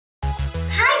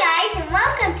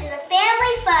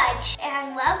Fudge,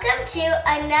 and welcome to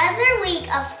another week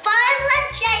of fun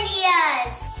lunch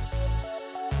ideas.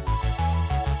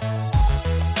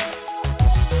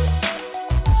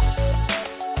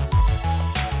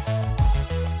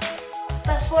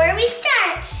 Before we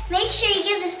start, make sure you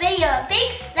give this video a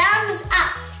big thumbs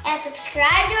up and subscribe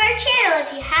to our channel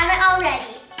if you haven't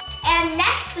already. And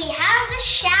next we have the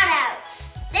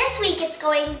shout-outs. This week it's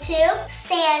going to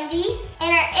Sandy,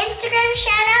 and our Instagram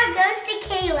shout-out goes to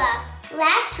Kayla.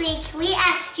 Last week we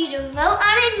asked you to vote on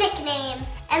a nickname,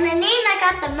 and the name that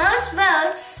got the most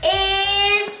votes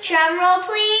is, drumroll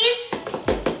please,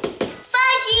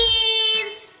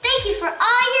 Fudgies! Thank you for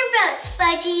all your votes,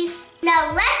 Fudgies.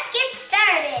 Now let's get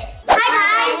started. Hi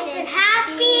guys, and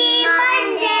happy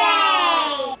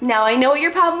Monday! Now I know what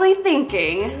you're probably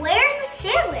thinking. Where's the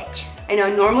sandwich? I know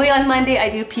normally on Monday I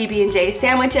do PB&J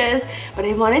sandwiches, but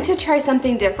I wanted to try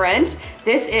something different.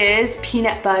 This is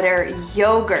peanut butter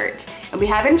yogurt. And we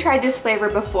haven't tried this flavor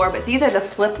before, but these are the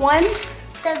flip ones.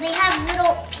 So they have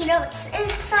little peanuts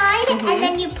inside, and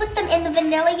then you put them in the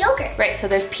vanilla yogurt. Right, so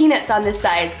there's peanuts on the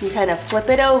side, so you kind of flip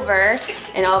it over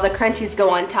and all the crunchies go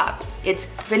on top. It's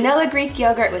vanilla Greek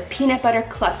yogurt with peanut butter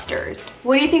clusters.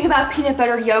 What do you think about peanut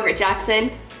butter yogurt,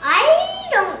 Jackson? I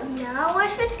don't know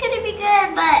if it's gonna be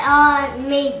good, but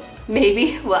maybe.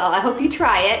 Maybe? Well, I hope you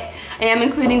try it. I am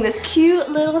including this cute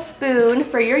little spoon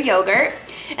for your yogurt.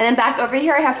 And then back over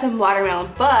here I have some watermelon,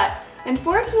 but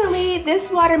unfortunately this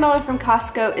watermelon from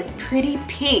Costco is pretty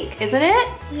pink, isn't it?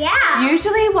 Yeah.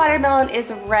 Usually watermelon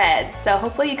is red, so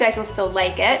hopefully you guys will still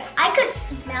like it. I could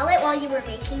smell it while you were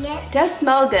making it. It does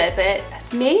smell good, but it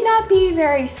may not be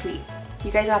very sweet.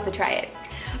 You guys will have to try it.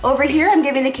 Over here I'm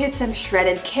giving the kids some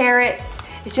shredded carrots.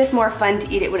 It's just more fun to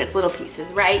eat it when it's little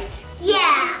pieces, right?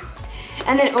 Yeah.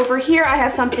 And then over here I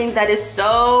have something that is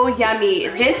so yummy.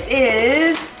 This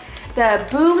is the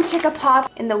Boom Chicka Pop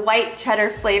in the white cheddar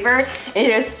flavor. It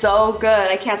is so good.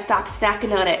 I can't stop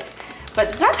snacking on it. But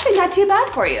it's actually not too bad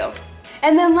for you.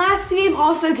 And then lastly, I'm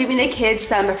also giving the kids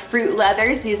some fruit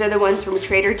leathers. These are the ones from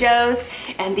Trader Joe's,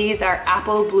 and these are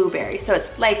apple blueberry. So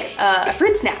it's like a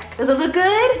fruit snack. Does it look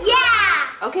good?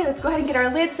 Yeah. Okay, let's go ahead and get our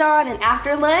lids on, and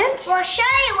after lunch, we'll show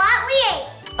you what we ate.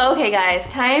 Okay guys,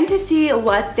 time to see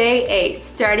what they ate.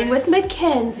 Starting with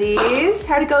Mackenzie's.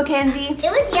 How'd it go, Kenzie? It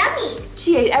was yummy.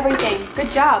 She ate everything.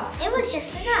 Good job. It was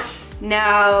just enough.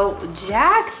 Now,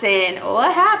 Jackson,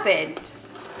 what happened?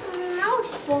 I was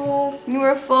full. You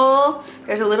were full.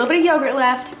 There's a little bit of yogurt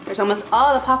left. There's almost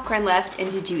all the popcorn left.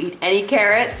 And did you eat any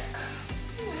carrots?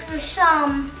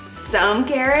 Some. Some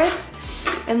carrots.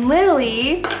 And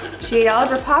Lily, she ate all of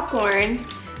her popcorn.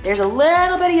 There's a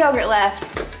little bit of yogurt left.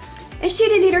 And she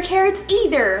didn't eat her carrots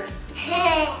either.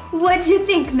 What'd you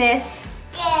think, miss?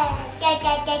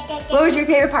 What was your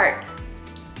favorite part?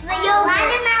 The yogurt.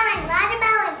 Watermelon.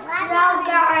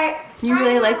 You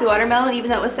really liked the watermelon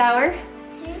even though it was sour?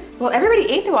 Well, everybody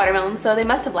ate the watermelon, so they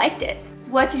must have liked it.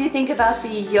 What did you think about the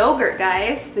yogurt,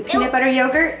 guys? The peanut butter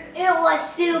yogurt? It was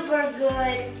super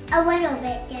good. A little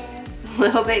bit good. A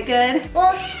little bit good?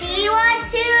 We'll see you on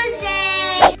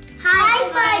Tuesday. Hi,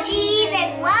 Fudgies,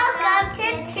 and welcome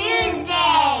to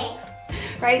Tuesday.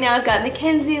 Right now, I've got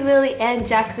Mackenzie, Lily, and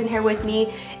Jackson here with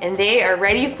me, and they are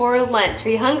ready for lunch. Are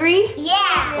you hungry?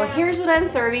 Yeah. Well, here's what I'm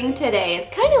serving today.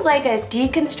 It's kind of like a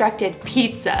deconstructed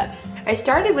pizza. I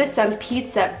started with some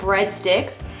pizza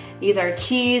breadsticks. These are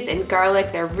cheese and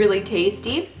garlic. They're really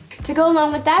tasty. To go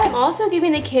along with that, I'm also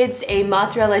giving the kids a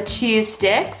mozzarella cheese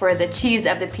stick for the cheese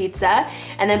of the pizza.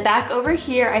 And then back over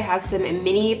here, I have some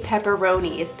mini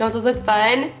pepperonis. Don't those look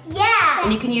fun? Yeah.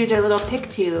 And you can use your little pick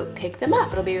to pick them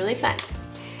up. It'll be really fun.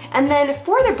 And then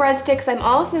for the breadsticks, I'm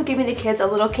also giving the kids a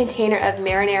little container of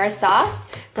marinara sauce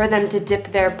for them to dip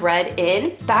their bread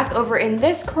in. Back over in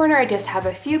this corner, I just have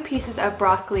a few pieces of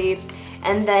broccoli.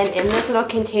 And then in this little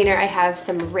container, I have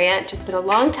some ranch. It's been a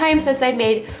long time since I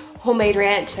made homemade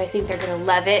ranch, so I think they're gonna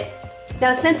love it.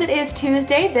 Now, since it is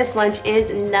Tuesday, this lunch is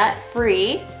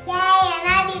nut-free. Yay, and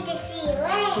I need to see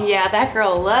ranch. Yeah, that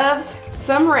girl loves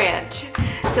some ranch.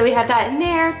 So we have that in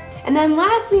there. And then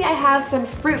lastly, I have some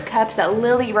fruit cups that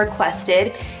Lily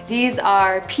requested. These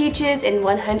are peaches and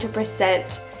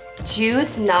 100%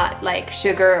 juice, not like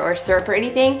sugar or syrup or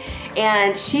anything.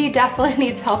 And she definitely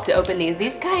needs help to open these.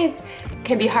 These kinds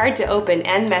can be hard to open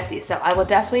and messy, so I will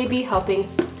definitely be helping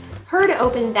her to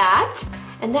open that.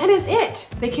 And that is it.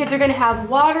 The kids are gonna have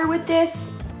water with this,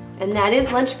 and that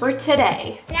is lunch for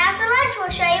today. And after lunch, we'll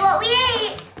show you what we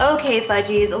ate. Okay,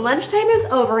 Fudgies, lunchtime is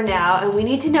over now, and we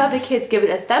need to know if the kids give it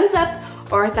a thumbs up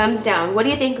or a thumbs down. What do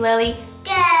you think, Lily?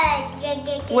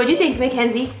 Good. What'd you think,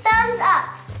 Mackenzie? Thumbs up.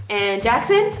 And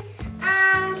Jackson?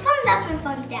 thumbs up and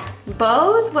thumbs down?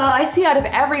 Both? Well, I see out of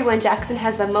everyone, Jackson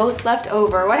has the most left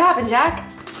over. What happened, Jack?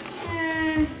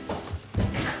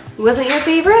 Wasn't your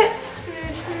favorite?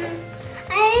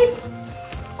 I ate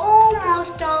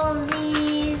almost all of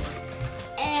these,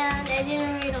 and I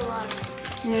didn't eat a lot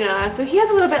of them. Yeah, so he has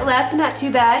a little bit left, not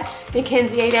too bad.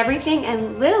 McKenzie ate everything,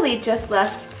 and Lily just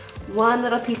left one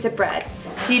little piece of bread.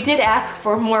 She did ask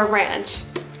for more ranch.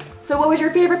 So what was your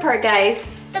favorite part, guys?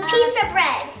 The pizza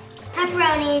bread.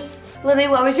 Pepperonis. Lily,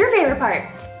 what was your favorite part?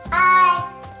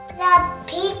 The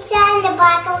pizza and the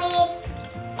broccoli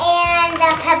and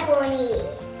the pepperoni.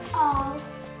 Oh.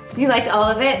 You liked all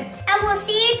of it? And we'll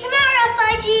see you tomorrow,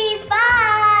 Fudgies.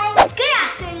 Bye. Good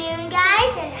afternoon,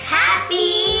 guys, and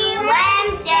happy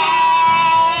Wednesday.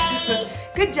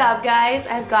 Good job, guys.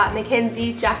 I've got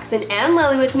McKenzie, Jackson, and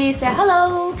Lily with me. Say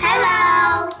hello.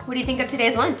 Hello. What do you think of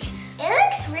today's lunch? It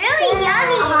looks really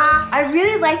yummy. I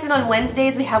really like that on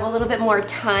Wednesdays we have a little bit more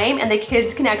time and the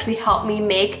kids can actually help me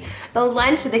make the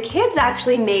lunch. So the kids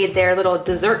actually made their little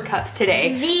dessert cups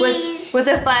today. Was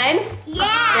it fun?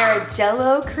 Yeah. They're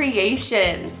Jell-O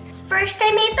creations. First I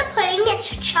made the pudding,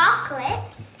 it's chocolate.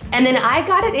 And then I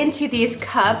got it into these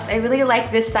cups. I really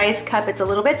like this size cup. It's a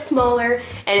little bit smaller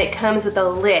and it comes with a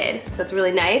lid. So it's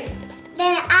really nice.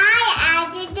 Then I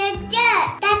added the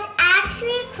dirt. That's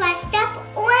actually crushed up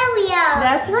Oreos.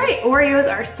 That's right, Oreos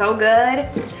are so good.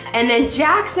 And then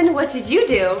Jackson, what did you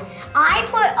do? I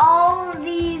put all of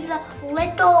these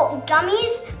little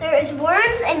gummies. There is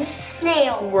worms and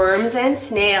snails. Worms and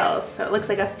snails. So it looks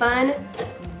like a fun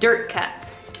dirt cup.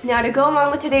 Now to go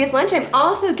along with today's lunch, I'm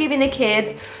also giving the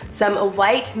kids some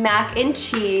white mac and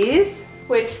cheese,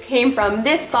 which came from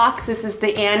this box. This is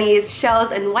the Annie's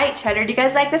shells and white cheddar. Do you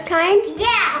guys like this kind?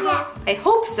 Yeah. I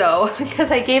hope so,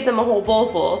 because I gave them a whole bowl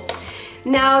full.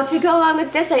 Now to go along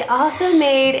with this, I also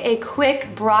made a quick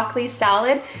broccoli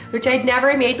salad, which I'd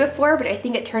never made before, but I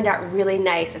think it turned out really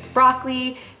nice. It's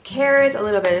broccoli, carrots, a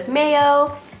little bit of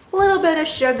mayo, a little bit of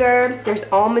sugar. There's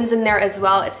almonds in there as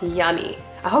well. It's yummy.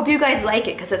 I hope you guys like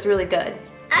it because it's really good.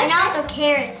 And also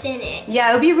carrots in it. Yeah,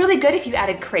 it would be really good if you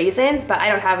added craisins, but I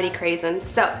don't have any craisins.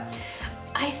 So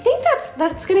I think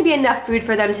that's gonna be enough food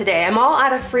for them today. I'm all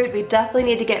out of fruit. We definitely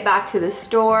need to get back to the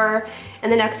store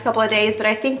in the next couple of days, but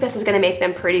I think this is gonna make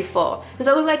them pretty full. Does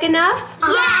it look like enough?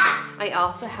 Yeah. I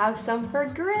also have some for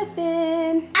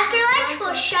Griffin. After lunch,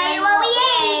 we'll show you what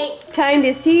we ate. Time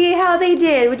to see how they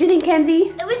did. What do you think,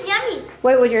 Kenzie? It was yummy.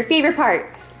 What was your favorite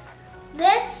part?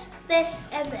 This,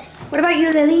 and this. What about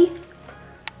you, Lily?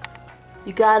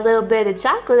 You got a little bit of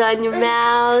chocolate on your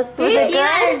mouth. Was it You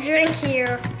had a good? drink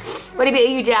here. What about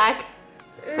you, Jack?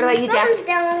 What about you, Jack? Thumbs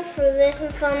down for this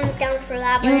and thumbs down for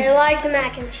that, but You- I like the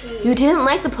mac and cheese. You didn't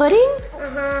like the pudding?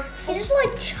 I just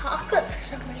like chocolate for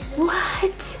some reason.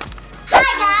 What?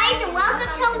 Hi guys, and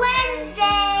welcome to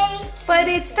Wednesday. But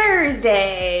it's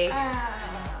Thursday.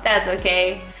 That's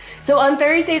okay. So on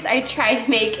Thursdays, I try to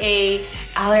make a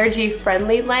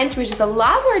allergy-friendly lunch, which is a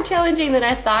lot more challenging than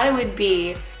I thought it would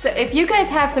be. So if you guys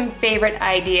have some favorite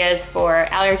ideas for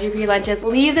allergy-free lunches,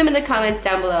 leave them in the comments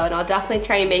down below and I'll definitely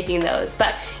try making those.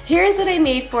 But here's what I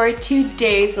made for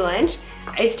today's lunch.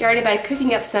 I started by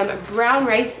cooking up some brown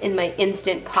rice in my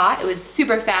Instant Pot. It was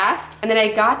super fast. And then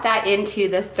I got that into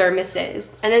the thermoses.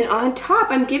 And then on top,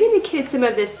 I'm giving the kids some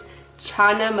of this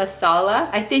chana masala.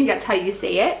 I think that's how you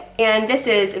say it. And this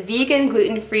is vegan,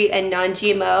 gluten-free, and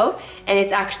non-GMO. And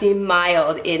it's actually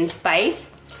mild in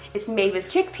spice. It's made with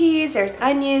chickpeas, there's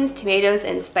onions, tomatoes,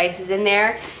 and spices in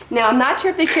there. Now, I'm not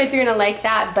sure if the kids are gonna like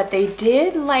that, but they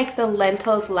did like the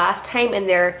lentils last time, and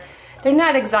they're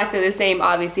not exactly the same,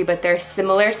 obviously, but they're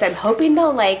similar, so I'm hoping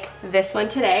they'll like this one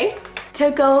today.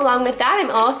 To go along with that,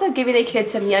 I'm also giving the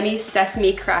kids some yummy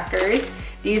sesame crackers.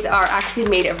 These are actually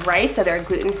made of rice, so they're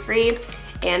gluten-free,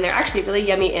 and they're actually really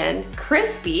yummy and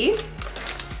crispy.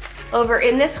 Over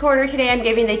in this corner today, I'm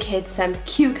giving the kids some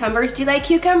cucumbers. Do you like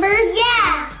cucumbers?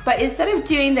 Yeah. But instead of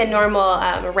doing the normal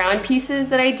round pieces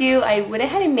that I do, I went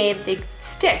ahead and made the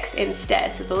sticks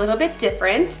instead, so it's a little bit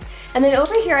different. And then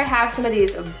over here I have some of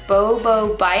these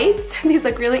Bobo Bites. These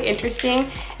look really interesting.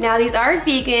 Now these are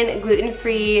vegan,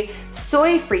 gluten-free,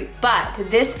 soy-free, but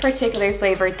this particular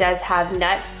flavor does have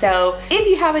nuts, so if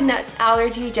you have a nut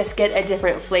allergy, just get a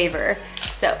different flavor.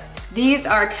 So these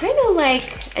are kind of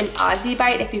like an Aussie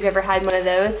Bite, if you've ever had one of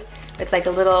those. It's like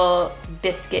a little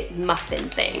biscuit muffin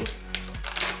thing.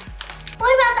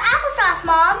 What about the applesauce,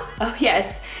 Mom? Oh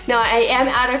yes. Now I am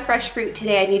out of fresh fruit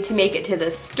today. I need to make it to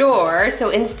the store. So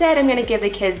instead I'm gonna give the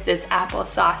kids this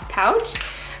applesauce pouch.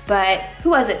 But who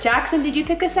was it? Jackson, did you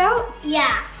pick this out?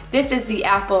 Yeah. This is the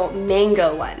apple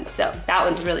mango one. So that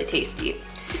one's really tasty.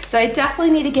 So I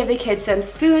definitely need to give the kids some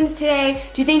spoons today.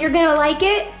 Do you think you're gonna like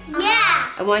it? Yeah.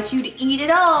 I want you to eat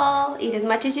it all. Eat as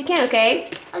much as you can,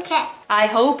 okay? Okay. I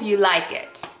hope you like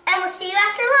it. And we'll see you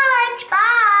after lunch.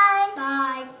 Bye.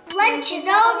 Bye. Lunch is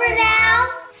over now.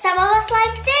 Some of us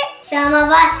liked it. Some of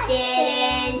us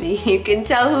didn't. You can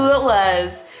tell who it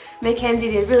was.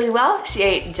 McKenzie did really well. She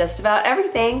ate just about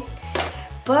everything.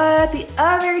 But the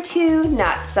other two,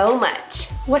 not so much.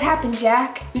 What happened,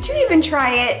 Jack? Did you even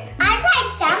try it? I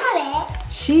tried some of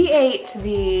it. She ate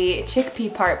the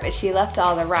chickpea part, but she left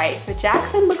all the rice. But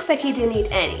Jackson looks like he didn't eat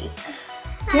any.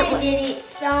 I did eat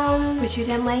some. But you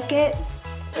didn't like it?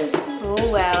 Oh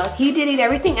well. He did eat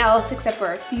everything else except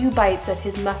for a few bites of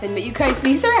his muffin. But you guys,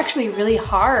 these are actually really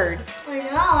hard. I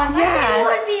know. I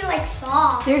thought they would be like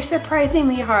soft. They're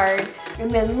surprisingly hard.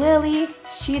 And then Lily,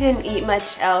 she didn't eat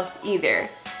much else either.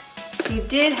 She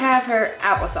did have her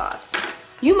applesauce.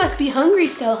 You must be hungry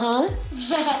still, huh?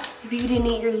 If you didn't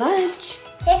eat your lunch.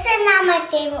 This is not my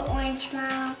favorite lunch,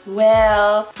 Mom.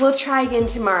 Well, we'll try again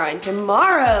tomorrow. And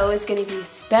tomorrow is going to be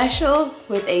special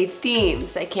with a theme.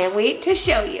 So I can't wait to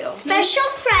show you. Special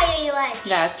Friday lunch.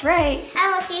 That's right.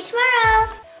 And we'll see you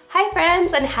tomorrow. Hi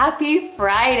friends, and happy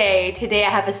Friday. Today I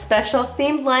have a special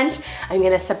themed lunch. I'm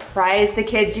going to surprise the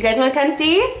kids. You guys want to come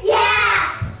see?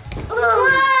 Yeah. Whoa,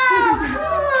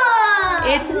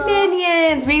 cool. It's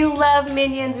Minions. We love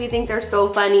Minions. We think they're so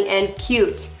funny and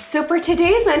cute. So for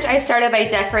today's lunch, I started by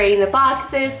decorating the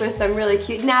boxes with some really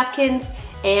cute napkins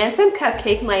and some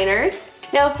cupcake liners.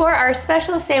 Now for our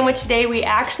special sandwich today, we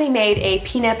actually made a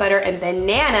peanut butter and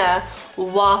banana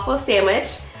waffle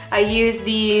sandwich. I used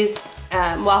these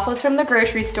waffles from the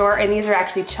grocery store, and these are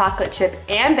actually chocolate chip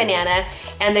and banana,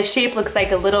 and the shape looks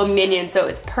like a little minion, so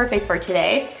it's perfect for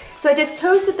today. So I just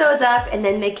toasted those up, and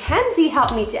then McKenzie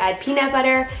helped me to add peanut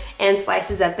butter and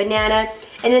slices of banana.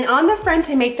 And then on the front,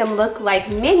 to make them look like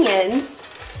minions,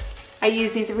 I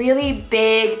use these really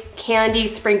big candy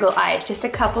sprinkle eyes, just a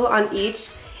couple on each,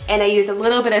 and I use a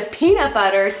little bit of peanut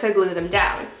butter to glue them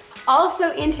down.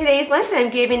 Also in today's lunch, I'm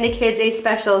giving the kids a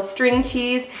special string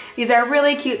cheese. These are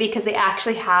really cute because they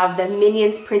actually have the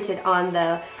Minions printed on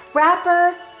the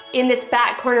wrapper. In this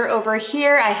back corner over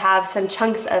here, I have some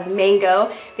chunks of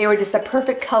mango. They were just the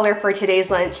perfect color for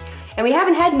today's lunch. And we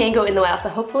haven't had mango in a while, so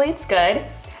hopefully it's good.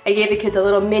 I gave the kids a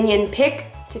little Minion pick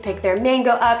to pick their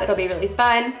mango up. It'll be really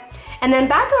fun. And then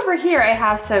back over here, I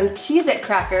have some Cheez-It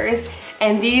crackers.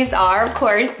 And these are, of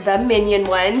course, the Minion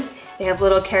ones. They have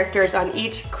little characters on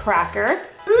each cracker.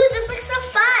 Ooh, this looks so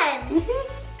fun.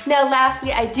 Now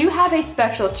lastly, I do have a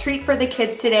special treat for the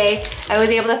kids today. I was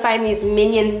able to find these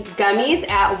Minion gummies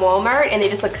at Walmart, and they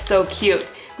just look so cute.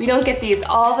 We don't get these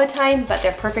all the time, but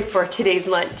they're perfect for today's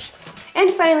lunch.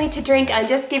 And finally, to drink, I'm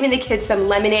just giving the kids some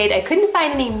lemonade. I couldn't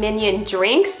find any Minion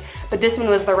drinks, but this one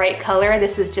was the right color.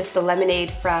 This is just the lemonade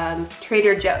from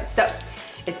Trader Joe's. So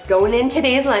it's going in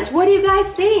today's lunch. What do you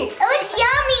guys think? It looks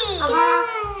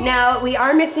yummy. Now, we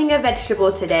are missing a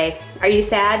vegetable today. Are you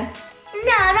sad?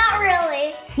 No, not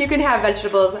really. You can have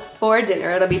vegetables for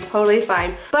dinner. It'll be totally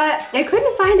fine. But I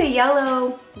couldn't find a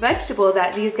yellow vegetable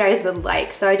that these guys would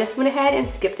like, so I just went ahead and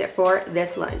skipped it for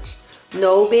this lunch.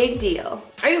 No big deal.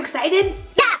 Are you excited?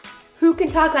 Yeah. Who can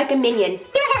talk like a minion?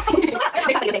 Let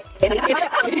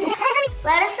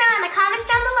us know in the comments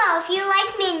down below if you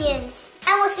like Minions.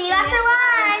 And we'll see you after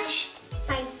lunch.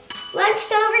 Bye. Lunch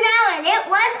is over now, and it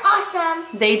was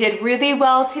awesome. They did really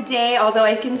well today, although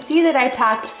I can see that I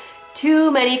packed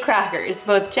too many crackers.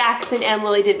 Both Jackson and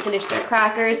Lily didn't finish their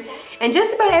crackers, and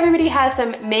just about everybody has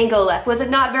some mango left. Was it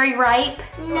not very ripe?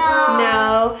 No.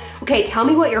 No. Okay, tell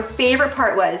me what your favorite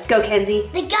part was. Go, Kenzie.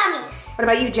 The gummies. What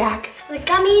about you, Jack? The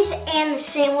gummies and the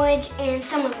sandwich and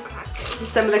some of the crackers.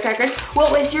 Some of the crackers.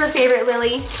 What was your favorite,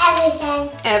 Lily? Everything.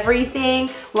 Everything.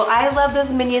 Well, I love this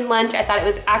Minion lunch. I thought it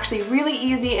was actually really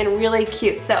easy and really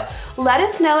cute. So let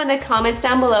us know in the comments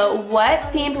down below what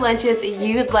themed lunches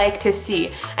you'd like to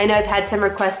see. I know I've had some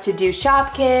requests to do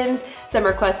Shopkins, some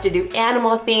requests to do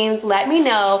animal themes. Let me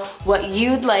know what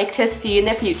you'd like to see in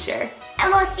the future. And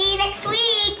we'll see you next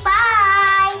week.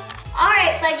 Bye. All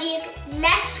right, Fudgies.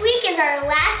 Next week is our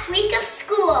last week of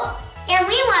school. And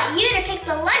we want you to pick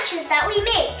the lunches that we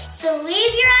make. So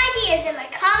leave your ideas in the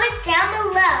comments down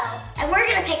below. And we're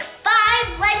gonna pick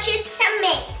 5 lunches to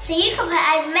make. So you can put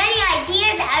as many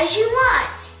ideas as you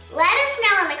want. Let us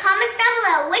know in the comments down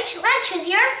below which lunch was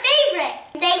your favorite.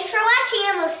 Thanks for watching,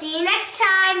 and we'll see you next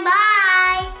time.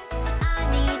 Bye.